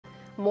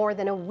More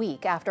than a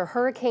week after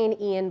Hurricane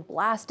Ian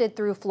blasted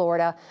through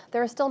Florida,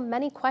 there are still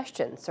many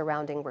questions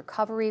surrounding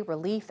recovery,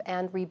 relief,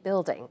 and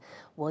rebuilding.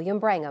 William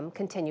Brangham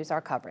continues our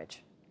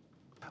coverage.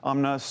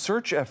 Amna,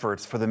 search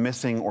efforts for the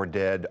missing or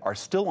dead are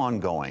still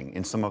ongoing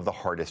in some of the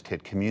hardest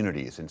hit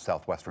communities in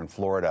southwestern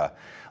Florida.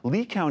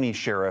 Lee County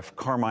Sheriff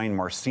Carmine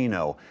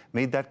Marcino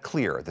made that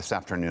clear this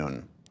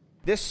afternoon.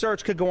 This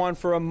search could go on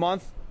for a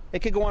month. It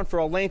could go on for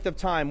a length of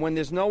time. When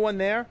there's no one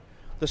there,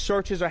 the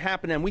searches are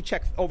happening. We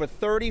checked over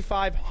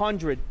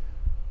 3,500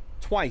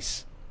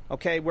 twice.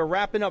 Okay, we're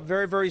wrapping up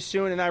very, very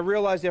soon, and I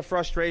realize their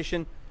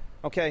frustration.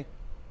 Okay,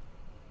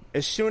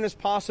 as soon as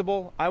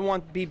possible, I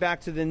want to be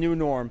back to the new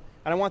norm,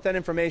 and I want that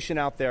information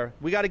out there.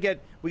 We got to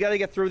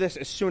get through this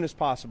as soon as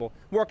possible.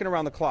 Working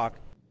around the clock.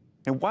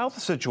 And while the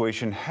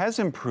situation has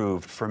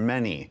improved for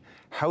many,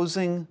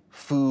 housing,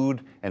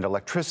 food, and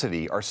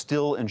electricity are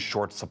still in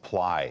short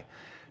supply.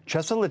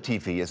 Chessa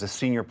Latifi is a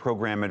senior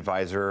program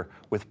advisor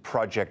with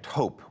Project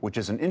Hope, which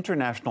is an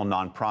international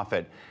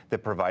nonprofit that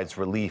provides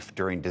relief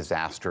during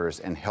disasters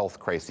and health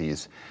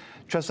crises.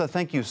 Chessa,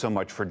 thank you so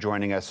much for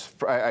joining us.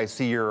 I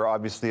see you're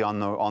obviously on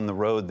the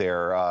road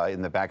there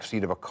in the back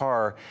seat of a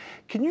car.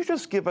 Can you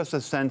just give us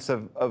a sense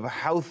of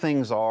how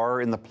things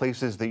are in the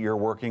places that you're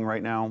working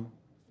right now?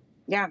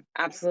 Yeah,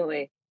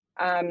 absolutely.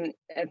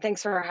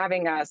 Thanks for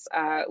having us.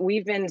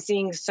 We've been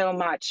seeing so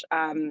much.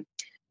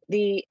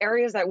 The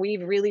areas that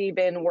we've really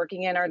been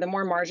working in are the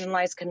more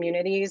marginalized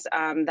communities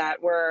that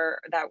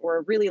were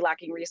really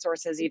lacking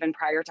resources even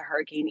prior to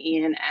Hurricane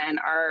Ian and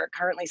are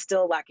currently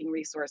still lacking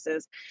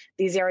resources.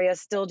 These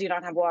areas still do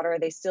not have water.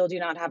 They still do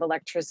not have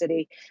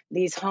electricity.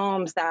 These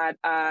homes that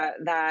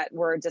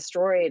were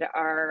destroyed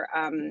are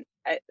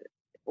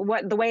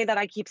the way that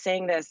I keep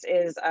saying this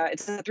is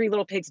it's the Three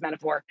Little Pigs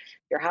metaphor.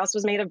 Your house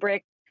was made of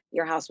brick.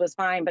 Your house was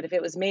fine, but if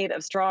it was made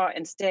of straw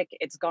and stick,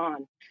 it's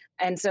gone.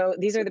 And so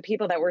these are the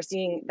people that we're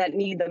seeing that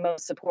need the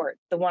most support,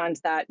 the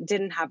ones that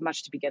didn't have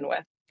much to begin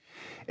with.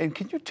 And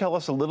can you tell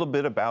us a little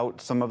bit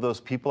about some of those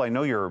people? I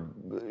know you're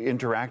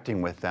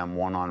interacting with them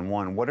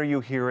one-on-one. What are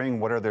you hearing?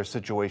 What are their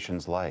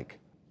situations like?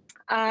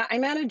 I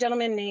met a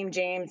gentleman named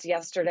James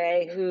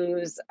yesterday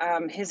whose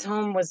his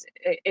home was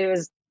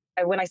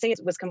when I say it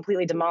was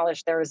completely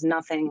demolished, there was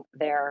nothing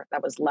there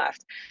that was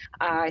left.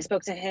 I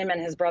spoke to him and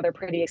his brother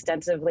pretty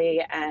extensively,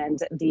 and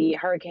the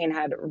hurricane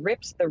had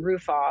ripped the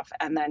roof off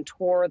and then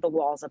tore the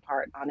walls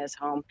apart on his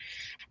home.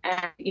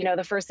 And,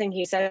 the first thing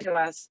he said to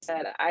us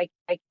said, I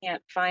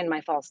can't find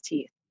my false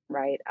teeth,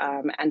 right?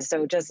 And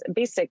so just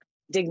basic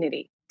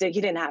dignity. He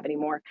didn't have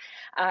anymore.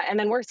 And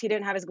then worse, he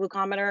didn't have his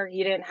glucometer,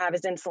 he didn't have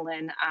his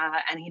insulin,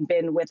 and he'd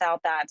been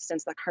without that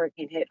since the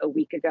hurricane hit a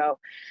week ago.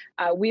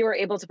 We were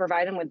able to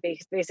provide him with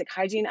basic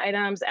hygiene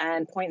items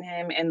and point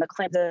him in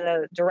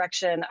the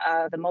direction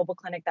of the mobile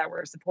clinic that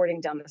we're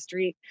supporting down the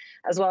street,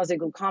 as well as a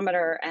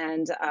glucometer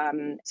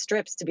and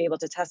strips to be able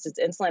to test his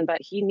insulin. But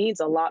he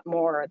needs a lot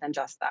more than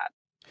just that.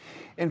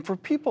 And for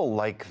people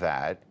like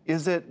that,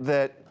 is it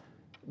that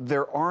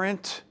there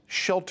aren't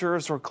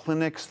shelters or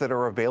clinics that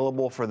are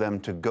available for them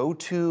to go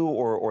to,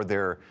 or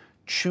they're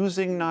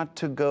choosing not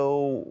to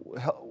go?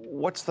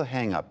 What's the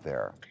hang up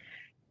there?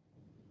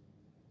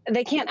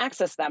 They can't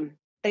access them.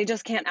 They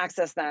just can't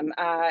access them.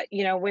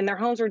 When their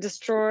homes were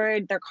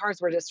destroyed, their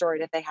cars were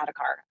destroyed if they had a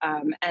car.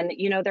 And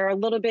they're a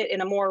little bit in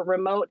a more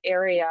remote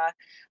area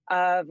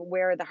of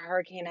where the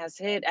hurricane has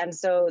hit. And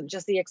so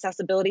just the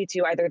accessibility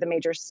to either the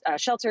major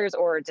shelters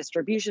or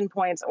distribution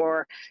points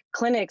or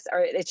clinics,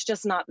 it's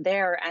just not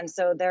there. And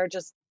so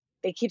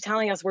they keep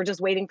telling us, we're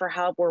just waiting for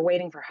help. We're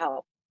waiting for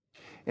help.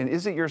 And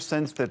is it your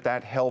sense that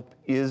that help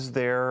is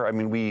there? I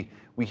mean, we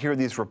hear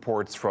these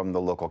reports from the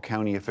local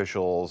county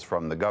officials,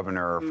 from the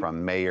governor,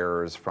 from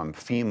mayors, from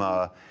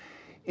FEMA.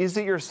 Is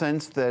it your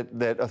sense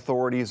that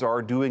authorities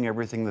are doing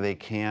everything that they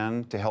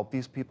can to help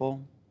these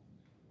people?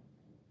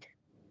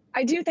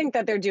 I do think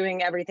that they're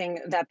doing everything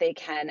that they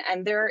can.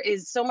 And there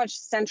is so much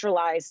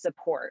centralized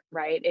support,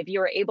 right? If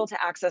you're able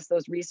to access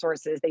those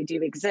resources, they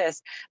do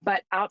exist.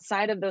 But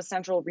outside of those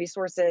central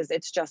resources,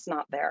 it's just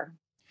not there.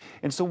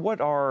 And so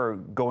what are,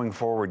 going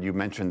forward, you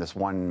mentioned this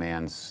one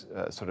man's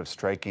sort of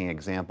striking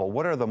example.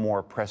 What are the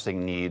more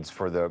pressing needs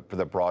for the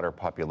broader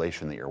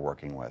population that you're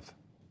working with?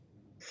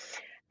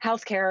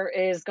 Healthcare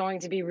is going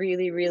to be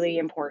really, really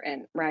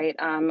important, right?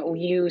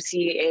 You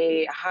see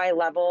a high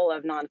level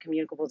of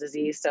non-communicable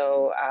disease,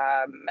 so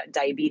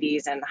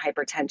diabetes and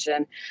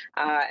hypertension.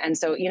 And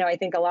so, I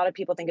think a lot of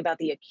people think about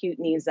the acute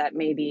needs that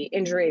may be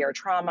injury or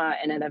trauma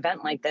in an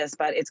event like this,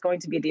 but it's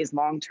going to be these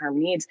long-term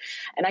needs.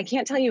 And I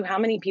can't tell you how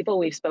many people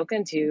we've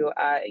spoken to,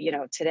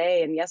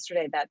 today and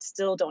yesterday that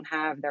still don't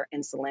have their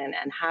insulin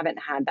and haven't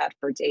had that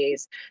for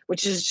days,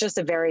 which is just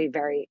a very,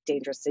 very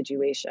dangerous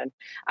situation.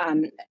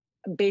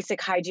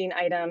 Basic hygiene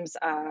items,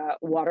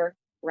 water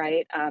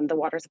right? The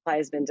water supply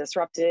has been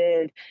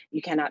disrupted.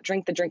 You cannot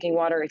drink the drinking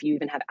water if you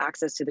even have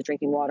access to the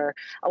drinking water.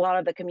 A lot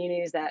of the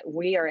communities that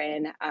we are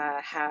in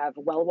have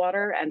well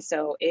water, and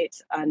so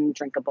it's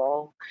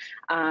undrinkable.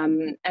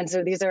 And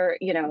so these are,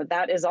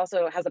 that is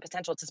also has the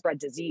potential to spread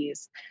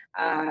disease.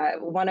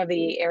 One of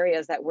the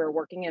areas that we're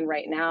working in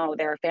right now,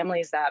 there are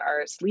families that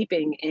are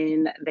sleeping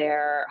in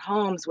their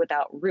homes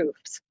without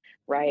roofs,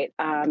 right?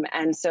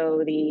 And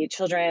so the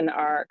children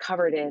are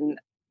covered in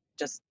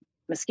just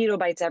mosquito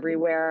bites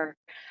everywhere.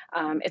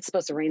 It's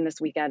supposed to rain this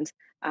weekend.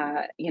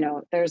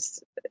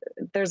 There's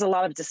a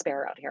lot of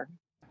despair out here.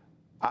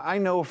 I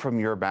know from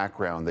your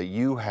background that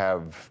you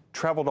have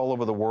traveled all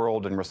over the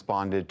world and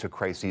responded to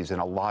crises in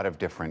a lot of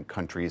different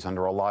countries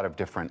under a lot of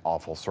different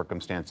awful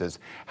circumstances.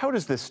 How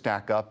does this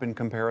stack up in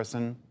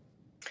comparison?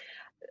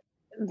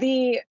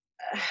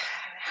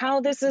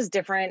 How this is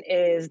different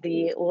is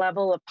the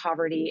level of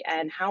poverty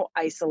and how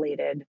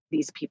isolated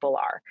these people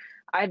are.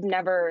 I've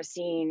never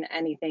seen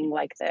anything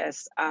like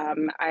this.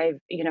 I've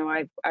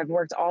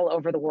worked all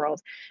over the world,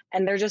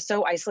 and they're just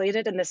so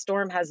isolated. And the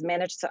storm has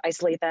managed to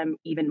isolate them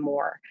even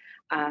more.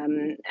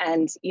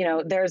 There's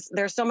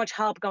so much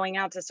help going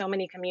out to so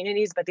many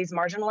communities, but these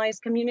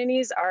marginalized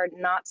communities are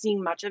not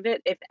seeing much of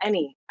it, if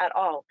any, at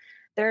all.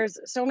 There's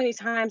so many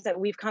times that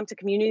we've come to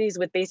communities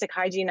with basic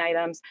hygiene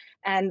items,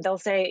 and they'll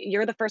say,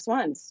 "You're the first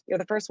ones. You're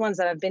the first ones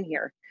that have been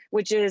here,"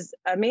 which is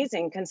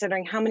amazing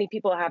considering how many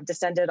people have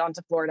descended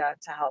onto Florida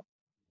to help.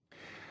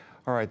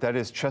 All right, that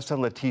is Chessa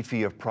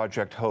Latifi of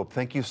Project Hope.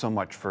 Thank you so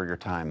much for your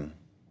time.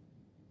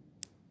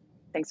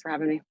 Thanks for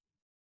having me.